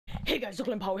Hey guys,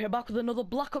 Duckling Power here, back with another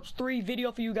Black Ops 3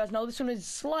 video for you guys. Now this one is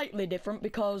slightly different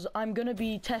because I'm going to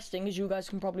be testing, as you guys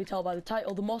can probably tell by the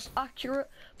title, the most accurate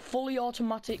fully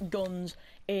automatic guns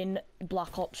in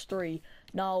Black Ops 3.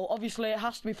 Now obviously it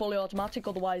has to be fully automatic,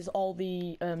 otherwise all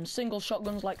the single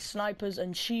shotguns like snipers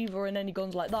and Shiva and any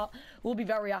guns like that will be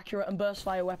very accurate, and burst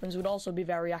fire weapons would also be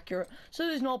very accurate. So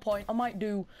there's no point. I might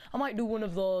do one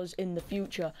of those in the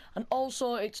future. And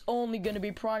also it's only going to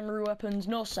be primary weapons,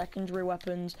 no secondary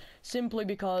weapons, simply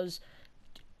because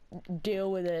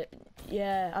deal with it.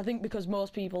 Yeah, I think because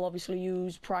most people obviously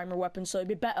use primary weapons, so it'd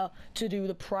be better to do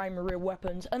the primary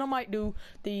weapons, and I might do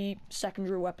the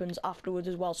secondary weapons afterwards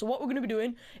as well. So what we're going to be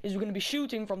doing is we're going to be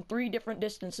shooting from 3 different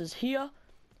distances: here,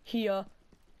 here,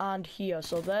 and here.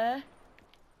 So there,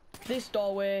 this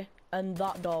doorway, and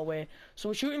that doorway. So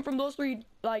we're shooting from those 3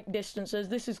 distances.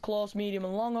 This is close, medium,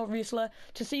 and long, obviously,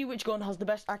 to see which gun has the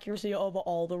best accuracy over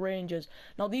all the ranges.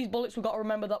 Now these bullets, we've got to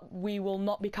remember that we will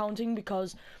not be counting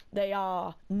because they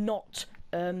are not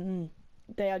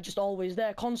they are just always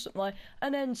there constantly.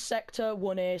 And then sector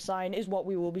 1A sign is what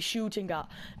we will be shooting at.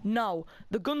 Now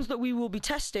the guns that we will be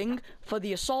testing for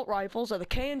the assault rifles are the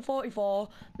KN44,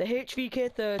 the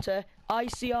HVK30,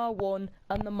 ICR1,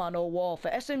 and the Man O' War. For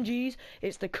SMGs,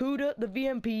 it's the Kuda, the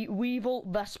VMP, Weevil,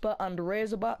 Vesper, and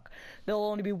Razorback. There'll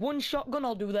only be 1 shotgun.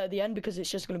 I'll do that at the end because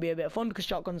it's just going to be a bit of fun, because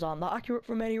shotguns aren't that accurate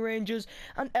from many ranges.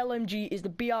 And LMG is the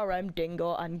BRM,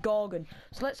 Dingo, and Gorgon.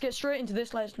 So let's get straight into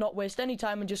this. Let's not waste any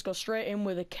time and just go straight in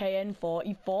with a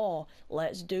KN44.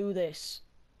 Let's do this.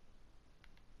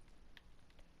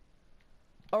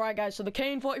 Alright guys, so the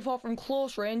KN44 from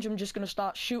close range, I'm just going to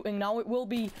start shooting now. It will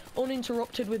be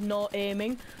uninterrupted with no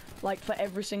aiming, like for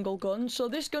every single gun. So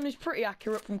this gun is pretty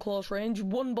accurate from close range.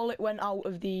 1 bullet went out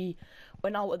of the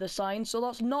sign, so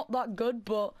that's not that good,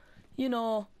 but you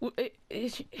know,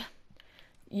 it's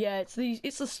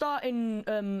the starting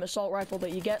assault rifle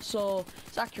that you get, so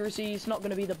its accuracy is not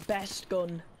going to be the best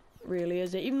gun, really,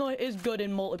 is it? Even though it is good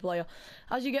in multiplayer.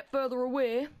 As you get further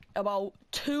away, about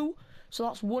 2. So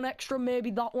that's 1 extra,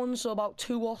 maybe that one. So about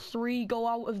 2 or 3 go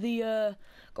out of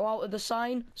the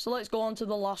sign. So let's go on to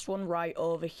the last one right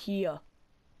over here.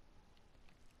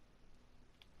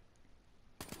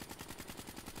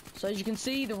 So as you can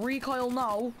see, the recoil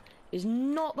now is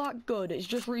not that good. It's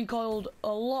just recoiled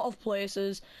a lot of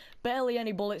places. Barely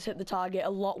any bullets hit the target. A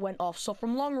lot went off. So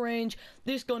from long range,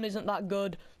 this gun isn't that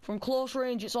good. From close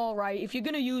range, it's alright. If you're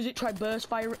going to use it, try burst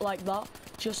fire it like that,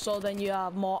 just so then you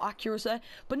have more accuracy.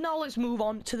 But now let's move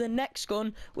on to the next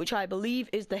gun, which I believe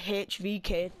is the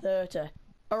HVK30.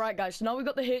 Alright guys, so now we've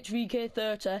got the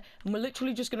HVK30, and we're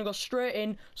literally just going to go straight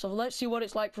in. So let's see what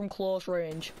it's like from close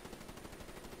range.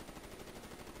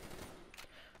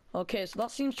 Okay, so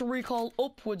that seems to recoil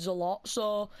upwards a lot,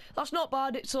 so that's not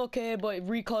bad, it's okay, but it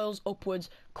recoils upwards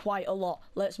quite a lot.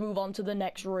 Let's move on to the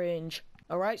next range.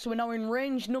 Alright, so we're now in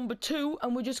range number 2,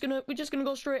 and we're just gonna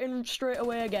go straight in straight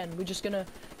away again. We're just gonna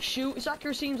shoot. Its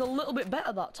accuracy seems a little bit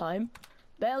better that time.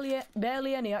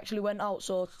 Barely any actually went out,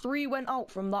 so 3 went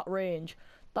out from that range.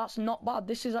 That's not bad.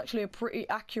 This is actually a pretty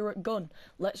accurate gun.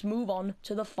 Let's move on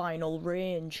to the final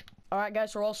range. Alright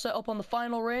guys, we're all set up on the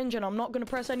final range, and I'm not going to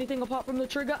press anything apart from the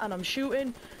trigger, and I'm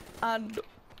shooting, and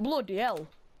bloody hell,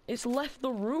 it's left the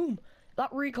room.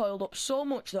 That recoiled up so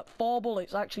much that 4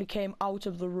 bullets actually came out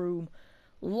of the room.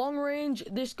 Long range,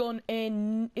 this gun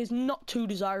is not too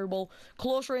desirable.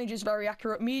 Close range is very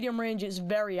accurate. Medium range is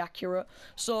very accurate.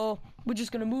 So we're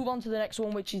just going to move on to the next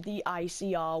one, which is the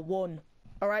ICR1.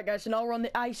 Alright guys, so now we're on the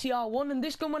ICR1, and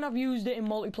this gun, when I've used it in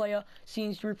multiplayer,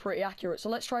 seems to be pretty accurate. So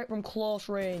let's try it from close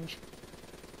range.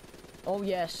 Oh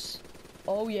yes.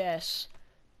 Oh yes.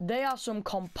 They are some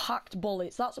compact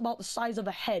bullets. That's about the size of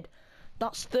a head.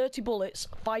 That's 30 bullets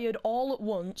fired all at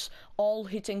once, all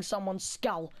hitting someone's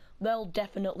skull. They'll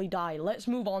definitely die. Let's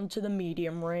move on to the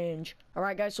medium range.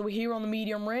 Alright guys, so we're here on the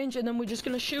medium range, and then we're just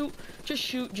gonna shoot. Just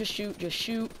shoot, just shoot, just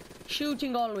shoot.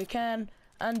 Shooting all we can,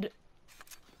 and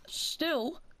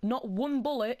still not 1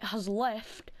 bullet has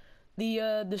left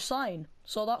the sign,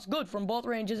 so that's good. From both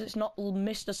ranges, it's not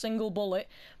missed a single bullet,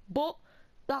 but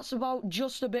that's about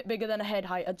just a bit bigger than a head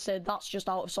height. I'd say that's just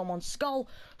out of someone's skull.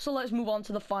 So let's move on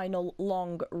to the final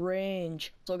long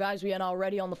range. So guys, we are now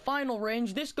ready on the final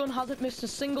range. This gun hasn't missed a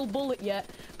single bullet yet,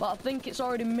 but I think it's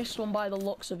already missed one by the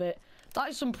looks of it. That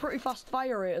is some pretty fast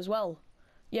fire rate as well.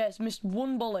 Yeah, it's missed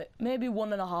 1 bullet, maybe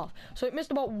 1.5. So it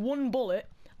missed about 1 bullet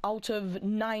out of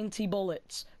 90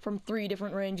 bullets from 3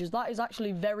 different ranges. That is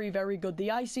actually very, very good. The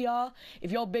ICR,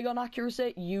 if you're big on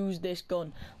accuracy, use this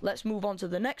gun. Let's move on to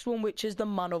the next one, which is the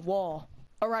Man O' War.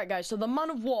 Alright guys, so the Man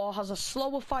O' War has a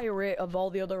slower fire rate of all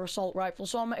the other assault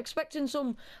rifles, so I'm expecting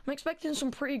some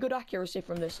pretty good accuracy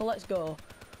from this, so let's go.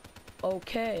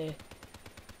 Okay.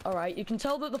 Alright, you can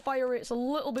tell that the fire rate's a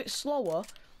little bit slower,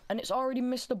 and it's already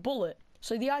missed a bullet.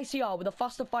 So the ICR with a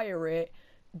faster fire rate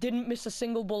didn't miss a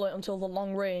single bullet until the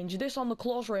long range. This on the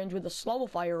close range with a slower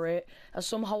fire rate has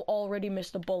somehow already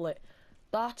missed a bullet.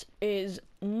 That is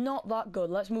not that good.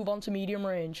 Let's move on to medium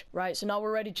range. Right, so now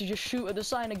we're ready to just shoot at the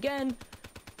sign again.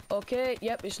 Okay,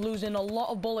 yep, it's losing a lot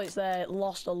of bullets there. It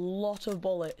lost a lot of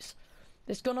bullets.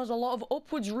 This gun has a lot of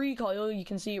upwards recoil. You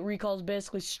can see it recoils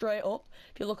basically straight up.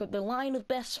 If you look at the line of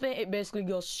best fit, it basically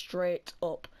goes straight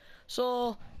up.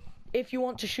 So if you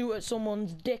want to shoot at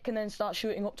someone's dick and then start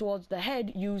shooting up towards the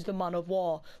head, use the Man of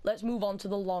War. Let's move on to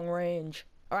the long range.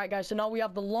 Alright guys, so now we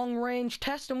have the long range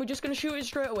test and we're just going to shoot it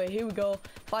straight away. Here we go.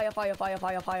 Fire, fire, fire,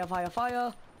 fire, fire, fire,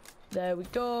 fire. There we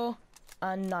go.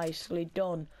 And nicely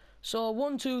done. So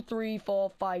 1, 2, 3,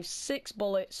 4, 5, 6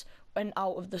 bullets went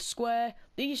out of the square.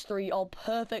 These 3 all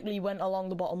perfectly went along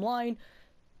the bottom line.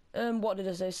 What did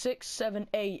I say? 6, 7,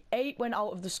 8. 8 went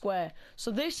out of the square.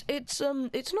 So this, it's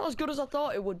not as good as I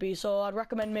thought it would be. So I'd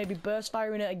recommend maybe burst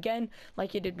firing it again,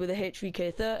 like you did with the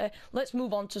HVK-30. Let's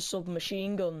move on to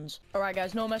submachine guns. Alright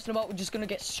guys, no messing about. We're just going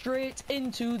to get straight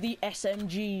into the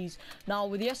SMGs. Now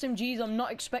with the SMGs, I'm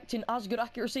not expecting as good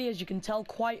accuracy. As you can tell,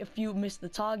 quite a few missed the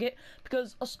target.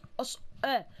 Because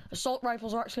assault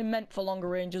rifles are actually meant for longer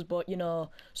ranges. But, you know,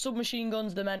 submachine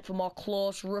guns, they're meant for more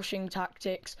close, rushing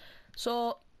tactics.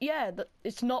 So yeah,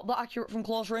 it's not that accurate from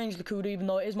close range, the Kuda, even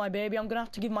though it is my baby. I'm going to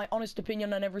have to give my honest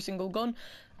opinion on every single gun.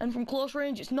 And from close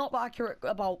range, it's not that accurate.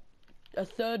 About a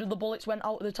third of the bullets went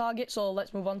out of the target, so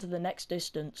let's move on to the next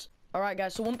distance. Alright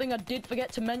guys, so one thing I did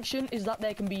forget to mention is that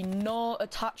there can be no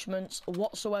attachments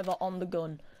whatsoever on the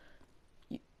gun.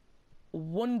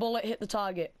 1 bullet hit the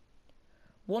target.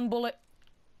 1 bullet.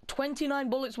 29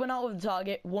 bullets went out of the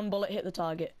target, 1 bullet hit the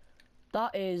target.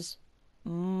 That is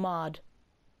mad.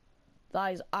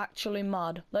 That is actually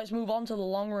mad. Let's move on to the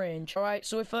long range. Alright,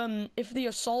 so if one of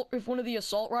the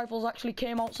assault rifles actually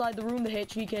came outside the room, the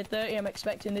HVK-30, I'm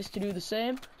expecting this to do the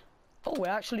same. Oh, it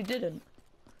actually didn't.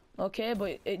 Okay,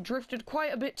 but it drifted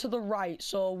quite a bit to the right.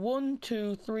 So 1,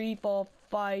 2, 3, 4,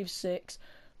 5, 6.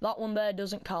 That one there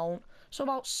doesn't count. So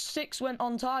about 6 went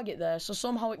on target there. So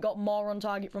somehow it got more on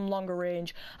target from longer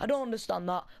range. I don't understand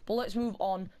that. But let's move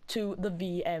on to the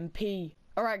VMP.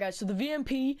 Alright guys, so the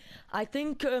VMP, I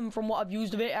think from what I've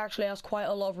used of it, it actually has quite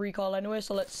a lot of recoil anyway,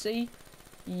 so let's see.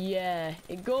 Yeah,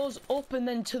 it goes up and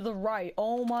then to the right.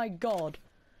 Oh my god.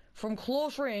 From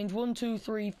close range, 1, 2,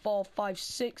 3, 4, 5,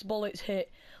 6 bullets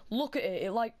hit. Look at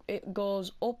it, it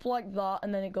goes up like that,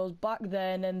 and then it goes back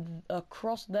there, and then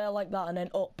across there like that, and then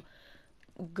up.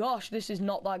 Gosh, this is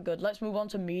not that good. Let's move on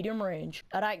to medium range.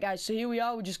 Alright guys, so here we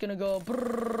are, we're just gonna go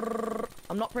brrrr.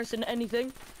 I'm not pressing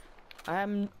anything.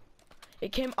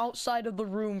 It came outside of the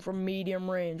room from medium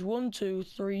range. 1, 2,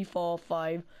 3, 4,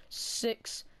 5,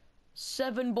 6,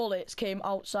 7 bullets came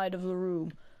outside of the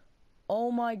room.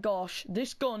 Oh my gosh,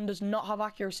 this gun does not have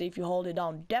accuracy if you hold it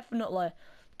down. Definitely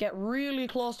get really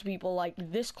close to people, like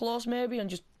this close maybe, and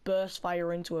just burst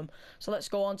fire into them. So let's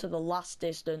go on to the last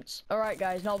distance. Alright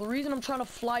guys, now the reason I'm trying to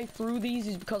fly through these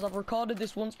is because I've recorded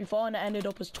this once before and it ended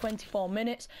up as 24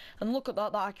 minutes. And look at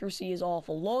that, the accuracy is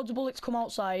awful. Loads of bullets come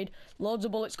outside, loads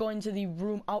of bullets go into the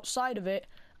room outside of it,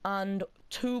 and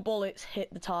 2 bullets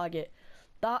hit the target.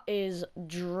 That is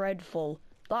dreadful.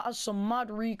 That has some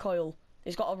mad recoil.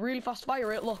 It's got a really fast fire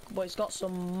rate, look, but it's got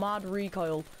some mad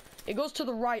recoil. It goes to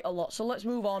the right a lot, so let's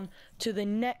move on to the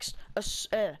next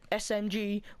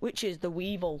SMG, which is the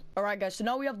Weevil. Alright guys, so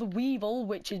now we have the Weevil,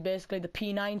 which is basically the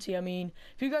P90. I mean,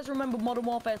 if you guys remember Modern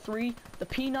Warfare 3, the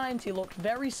P90 looked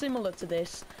very similar to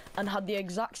this and had the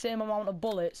exact same amount of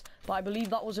bullets, but I believe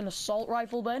that was an assault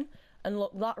rifle then. And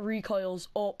look, that recoils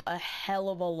up a hell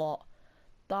of a lot.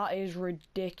 That is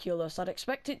ridiculous. I'd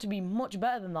expect it to be much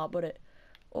better than that, but it...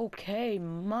 Okay,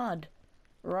 mad.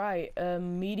 Right,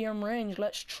 medium range,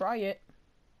 let's try it.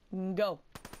 Go.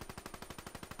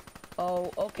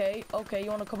 Oh, okay, you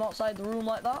want to come outside the room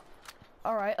like that?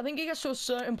 Alright, I think it gets to a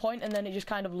certain point and then it just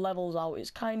kind of levels out.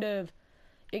 It's kind of...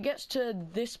 It gets to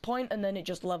this point and then it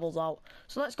just levels out.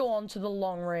 So let's go on to the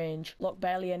long range. Look,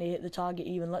 barely any hit the target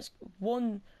even. Let's...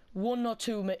 One or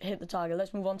two hit the target.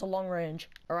 Let's move on to long range.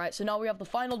 Alright, so now we have the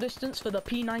final distance for the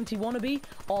P90 wannabe,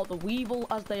 or the Weevil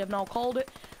as they have now called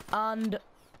it. And...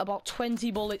 about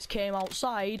 20 bullets came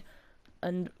outside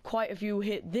and quite a few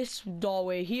hit this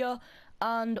doorway here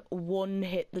and 1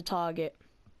 hit the target.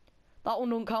 That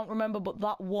one don't count, remember, but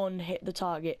that 1 hit the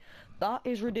target. That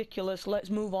is ridiculous.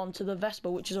 Let's move on to the Vespa,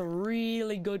 which is a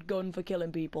really good gun for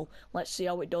killing people. Let's see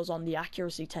how it does on the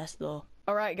accuracy test though.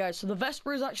 Alright guys, so the Vespa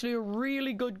is actually a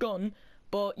really good gun,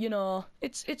 but you know,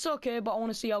 it's okay, but I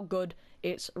want to see how good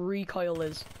its recoil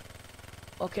is.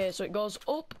 Okay, so it goes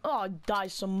up. Oh, it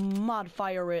dies some mad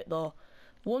fire rate though.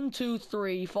 1, 2,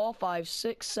 3, 4, 5,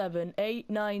 6, 7, 8,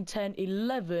 9, 10,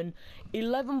 11.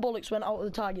 11 bullets went out of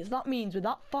the target. So that means with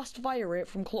that fast fire rate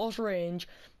from close range,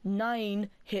 9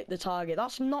 hit the target.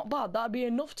 That's not bad. That'd be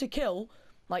enough to kill,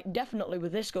 like definitely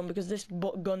with this gun, because this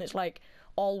gun is like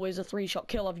always a 3-shot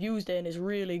kill. I've used it and it's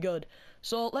really good.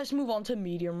 So let's move on to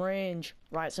medium range.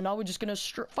 Right, so now we're just gonna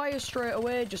fire straight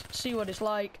away, just see what it's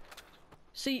like.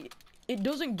 See, it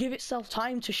doesn't give itself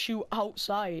time to shoot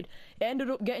outside. It ended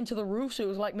up getting to the roof, so it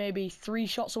was like maybe 3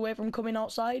 shots away from coming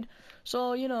outside.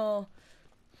 So, you know,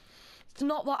 it's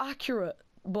not that accurate.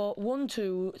 But 1,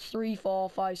 2, 3, 4,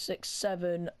 5, 6,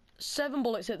 7. 7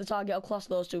 bullets hit the target. I'll class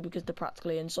those 2 because they're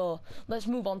practically in. So let's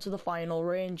move on to the final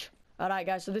range. Alright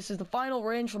guys, so this is the final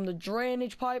range from the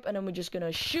drainage pipe, and then we're just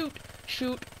gonna shoot,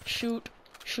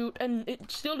 and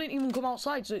it still didn't even come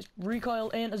outside, so its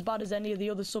recoil ain't as bad as any of the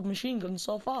other submachine guns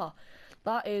so far.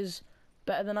 That is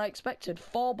better than I expected.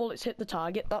 4 bullets hit the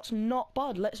target. That's not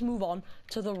bad. Let's move on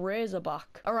to the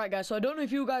Razorback. Alright guys, so I don't know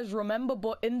if you guys remember,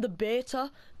 but in the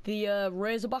beta, the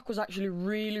Razorback was actually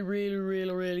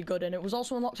really good, and it was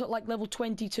also unlocked at like level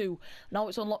 22. Now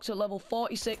it's unlocked at level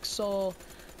 46, so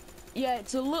yeah,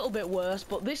 it's a little bit worse,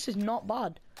 but this is not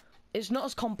bad. It's not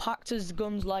as compact as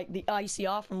guns like the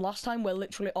ICR from last time, where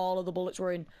literally all of the bullets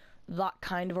were in that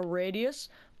kind of a radius,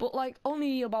 but like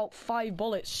only about 5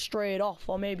 bullets straight off,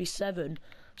 or maybe 7.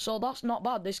 So that's not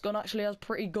bad. This gun actually has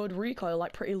pretty good recoil,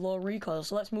 like pretty low recoil.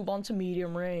 So let's move on to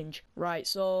medium range. Right,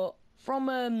 so from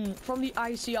the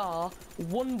ICR,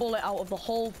 1 bullet out of the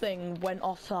whole thing went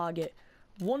off target.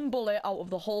 1 bullet out of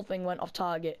the whole thing went off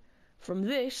target. From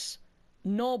this,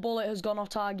 no bullet has gone off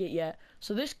target yet.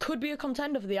 So this could be a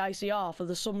contender for the ICR, for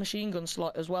the submachine gun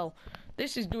slot as well.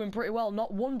 This is doing pretty well.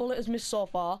 Not 1 bullet has missed so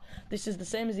far. This is the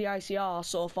same as the ICR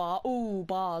so far. Ooh,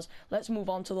 bars. Let's move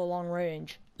on to the long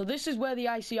range. So this is where the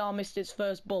ICR missed its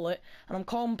first bullet, and I'm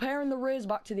comparing the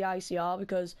Razorback to the ICR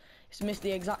because it's missed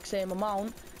the exact same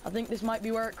amount. I think this might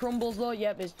be where it crumbles though.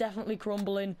 Yep, it's definitely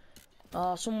crumbling.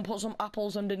 Someone put some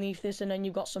apples underneath this, and then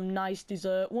you've got some nice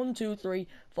dessert. 1, 2, 3,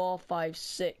 4, 5,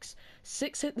 6.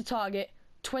 6 hit the target.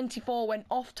 24 went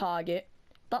off target.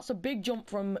 That's a big jump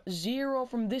from 0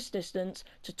 from this distance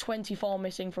to 24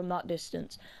 missing from that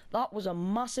distance. That was a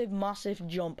massive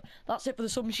jump. That's it for the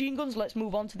submachine guns. Let's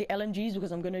move on to the LMGs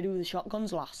because I'm going to do the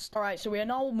shotguns last. Alright, so we are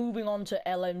now moving on to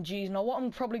LMGs. Now what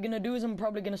I'm probably going to do is I'm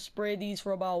probably going to spray these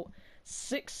for about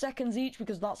 6 seconds each,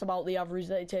 because that's about the average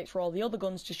that it takes for all the other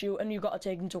guns to shoot, and you've got to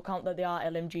take into account that they are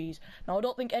LMGs. Now I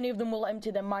don't think any of them will empty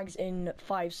their mags in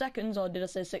 5 seconds, or did I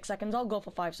say 6 seconds? I'll go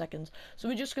for 5 seconds. So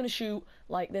we're just going to shoot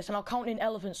like this, and I'll count in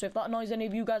elephants, so if that annoys any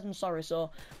of you guys, I'm sorry. So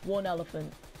 1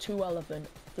 elephant, 2 elephant,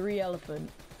 3 elephant,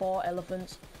 4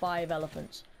 elephants, 5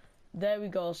 elephants. There we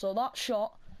go. So that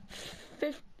shot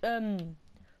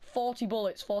 40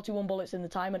 bullets, 41 bullets in the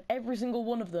time, and every single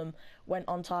one of them went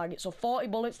on target. So 40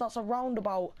 bullets, that's around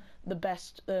about the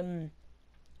best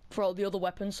for all the other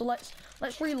weapons. So let's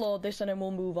reload this, and then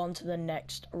we'll move on to the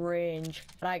next range.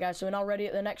 Alright guys, so we're now ready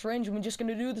at the next range, and we're just going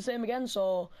to do the same again.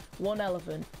 So 1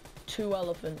 elephant, 2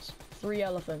 elephants, 3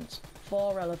 elephants,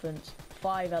 4 elephants,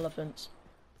 5 elephants.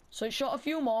 So it shot a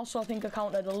few more, so I think I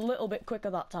counted a little bit quicker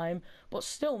that time, but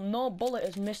still no bullet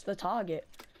has missed the target.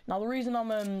 Now the reason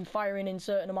I'm firing in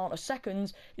certain amount of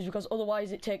seconds is because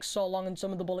otherwise it takes so long and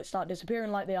some of the bullets start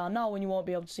disappearing like they are now, and you won't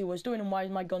be able to see what it's doing. And why is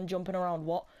my gun jumping around?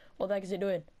 What the heck is it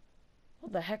doing?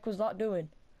 What the heck was that doing?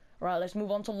 Right, let's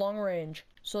move on to long range.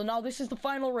 So now this is the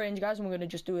final range, guys, and we're going to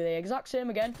just do the exact same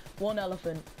again. 1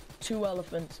 elephant, 2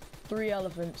 elephants, 3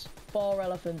 elephants, 4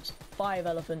 elephants, 5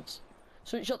 elephants.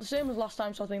 So it shot the same as last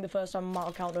time, so I think the first time I might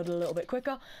have counted a little bit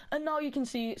quicker. And now you can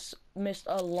see it's missed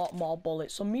a lot more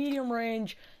bullets. So medium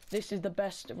range, this is the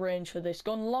best range for this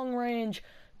gun. Long range,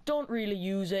 don't really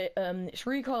use it. Its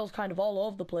recoil's kind of all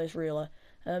over the place, really.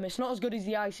 It's not as good as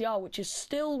the ICR, which is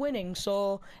still winning.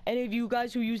 So any of you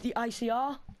guys who use the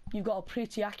ICR, you've got a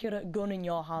pretty accurate gun in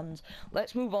your hands.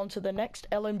 Let's move on to the next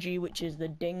LMG, which is the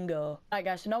Dingo. Alright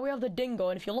guys, so now we have the Dingo,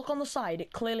 and if you look on the side,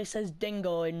 it clearly says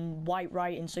Dingo in white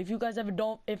writing. So if you guys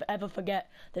ever forget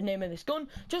the name of this gun,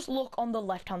 just look on the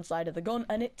left hand side of the gun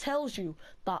and it tells you.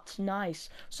 That's nice.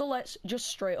 So let's just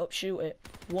straight up shoot it.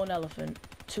 1 elephant,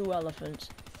 2 elephants,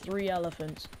 3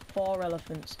 elephants, 4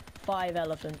 elephants, 5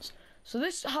 elephants. So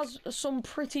this has some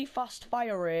pretty fast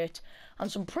fire rate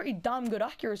and some pretty damn good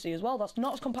accuracy as well. That's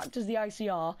not as compact as the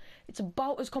ICR. It's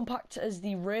about as compact as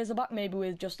the Razorback, maybe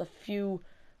with just a few,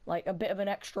 like a bit of an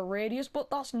extra radius,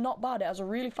 but that's not bad. It has a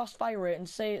really fast fire rate, and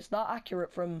say it's that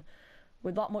accurate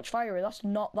with that much fire rate, that's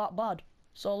not that bad.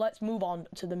 So let's move on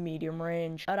to the medium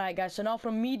range. Alright guys, so now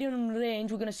from medium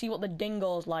range, we're going to see what the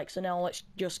dingo's like. So now let's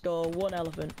just go 1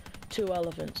 elephant, 2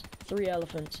 elephants, 3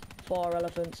 elephants, 4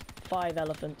 elephants, 5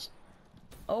 elephants.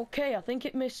 Okay, I think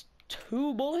it missed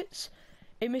 2 bullets.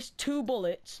 It missed 2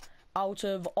 bullets out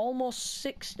of almost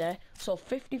 60, so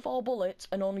 54 bullets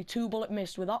and only 2 bullet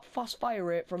missed with that fast fire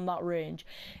rate from that range.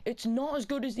 It's not as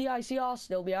good as the ICR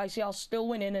still. The ICR's still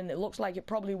winning and it looks like it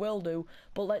probably will do,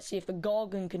 but let's see if the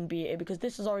Gorgon can beat it, because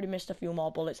this has already missed a few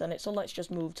more bullets in it, so let's just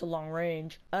move to long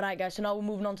range. Alright guys, so now we're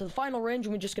moving on to the final range,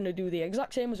 and we're just going to do the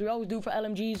exact same as we always do for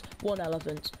LMGs. 1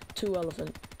 elephant, 2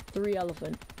 elephant, 3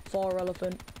 elephant, 4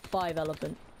 elephant, 5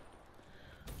 elephant.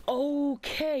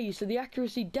 Okay, so the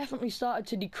accuracy definitely started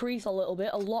to decrease a little bit.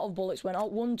 A lot of bullets went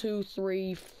out. 1, 2,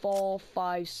 3, 4,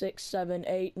 5, 6, 7,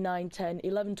 8, 9, 10,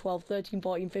 11, 12, 13,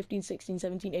 14, 15, 16,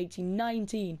 17, 18,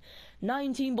 19.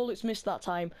 19 bullets missed that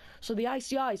time. So the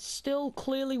ICI is still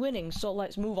clearly winning. So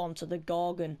let's move on to the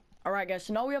Gorgon. Alright guys,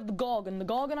 so now we have the Gorgon. The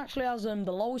Gorgon actually has the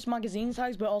lowest magazine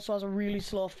size, but also has a really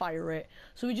slow fire rate.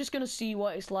 So we're just going to see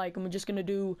what it's like, and we're just going to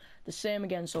do the same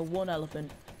again. So 1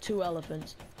 elephant, 2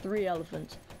 elephants, 3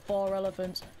 elephants, 4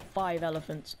 elephants, 5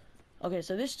 elephants. Okay,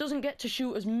 so this doesn't get to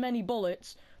shoot as many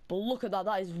bullets, but look at that.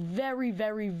 That is very,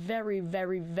 very, very,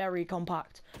 very, very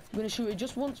compact. I'm going to shoot it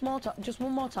just one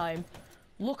more time.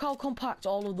 Look how compact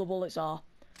all of the bullets are.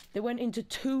 They went into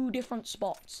 2 different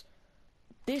spots.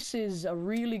 This is a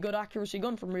really good accuracy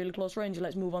gun from really close range.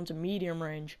 Let's move on to medium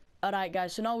range. Alright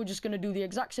guys, so now we're just going to do the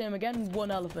exact same again. 1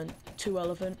 elephant, 2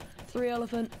 elephant, 3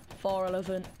 elephant, 4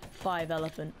 elephant, 5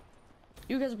 elephant.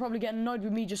 You guys are probably getting annoyed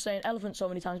with me just saying elephant so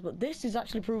many times, but this is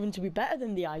actually proven to be better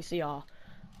than the ICR.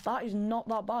 That is not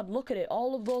that bad. Look at it.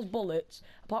 All of those bullets,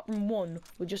 apart from one,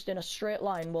 were just in a straight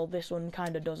line. Well, this one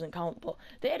kind of doesn't count, but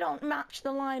they don't match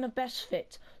the line of best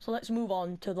fit. So let's move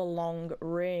on to the long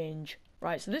range.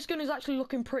 Right, so this gun is actually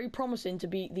looking pretty promising to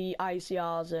beat the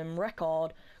ICR's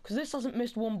record, because this hasn't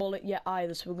missed 1 bullet yet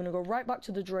either. So we're going to go right back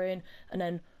to the drain, and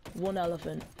then 1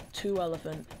 elephant, 2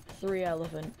 elephant, 3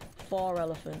 elephant, 4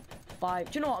 elephant,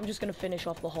 5. Do you know what? I'm just going to finish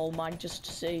off the whole mag just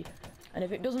to see. And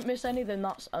if it doesn't miss any, then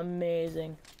that's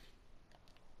amazing.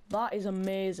 That is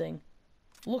amazing.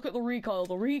 Look at the recoil.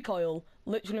 The recoil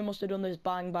literally must have done this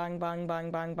bang, bang, bang,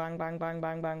 bang, bang, bang, bang, bang,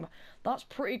 bang, bang. That's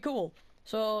pretty cool.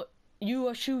 So you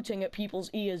are shooting at people's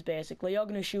ears, basically. You're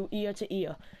going to shoot ear to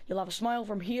ear. You'll have a smile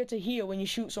from here to here when you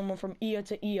shoot someone from ear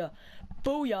to ear.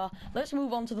 Booyah! Let's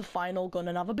move on to the final gun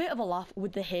and have a bit of a laugh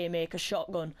with the Haymaker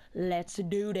shotgun. Let's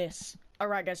do this.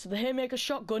 Alright guys, so the Haymaker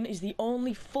shotgun is the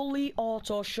only fully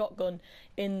auto shotgun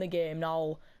in the game.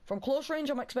 Now, from close range,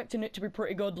 I'm expecting it to be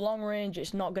pretty good. Long range,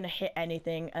 it's not going to hit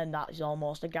anything, and that is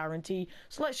almost a guarantee.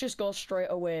 So let's just go straight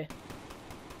away.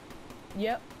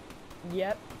 Yep.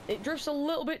 It drifts a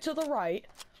little bit to the right,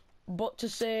 but to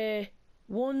say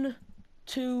 1,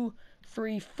 2,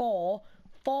 3, 4,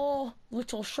 4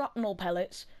 little shrapnel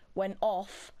pellets went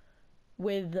off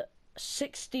with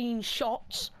 16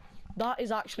 shots. That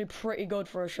is actually pretty good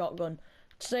for a shotgun.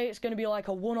 To say it's going to be like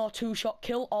a 1 or 2 shot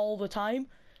kill all the time,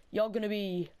 you're going to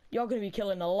be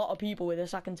killing a lot of people with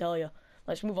this, I can tell you.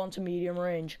 Let's move on to medium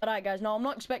range. Alright guys, now I'm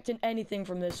not expecting anything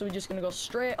from this, so we're just going to go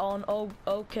straight on. Oh,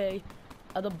 okay.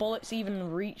 Are the bullets even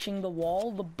reaching the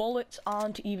wall? The bullets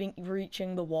aren't even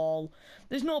reaching the wall.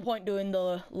 There's no point doing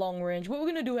the long range, but we're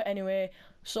going to do it anyway.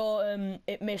 So,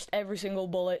 it missed every single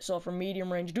bullet. So, from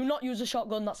medium range, do not use a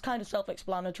shotgun. That's kind of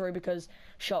self-explanatory, because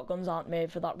shotguns aren't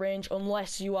made for that range,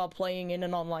 unless you are playing in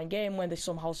an online game where they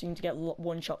somehow seem to get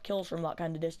one-shot kills from that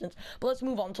kind of distance. But let's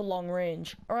move on to long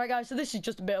range. Alright guys, so this is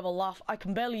just a bit of a laugh. I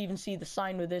can barely even see the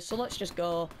sign with this, so let's just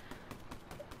go.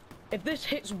 If this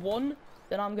hits 1,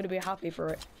 then I'm going to be happy for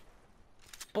it.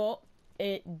 But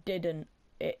it didn't.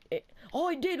 Oh,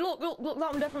 it did! Look, that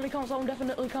one definitely counts. That one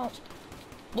definitely counts.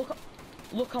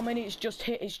 Look how many it's just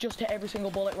hit. It's just hit every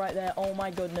single bullet right there. Oh my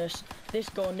goodness. This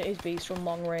gun is beast from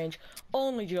long range.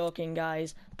 Only joking,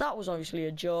 guys. That was obviously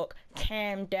a joke.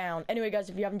 Calm down. Anyway, guys,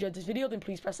 if you have enjoyed this video, then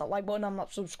please press that like button and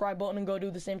that subscribe button, and go do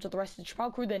the same to the rest of the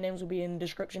Chapow crew. Their names will be in the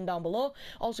description down below.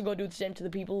 Also, go do the same to the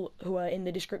people who are in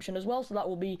the description as well. So that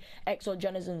will be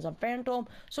ExoGenerzons and Phantom.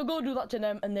 So go do that to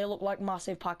them, and they look like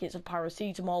massive packets of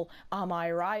paracetamol. Am I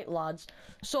right, lads?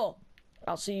 So,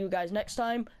 I'll see you guys next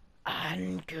time,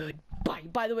 and goodbye.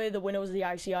 By the way, the winner was the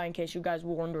ICI, in case you guys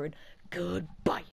were wondering. Goodbye.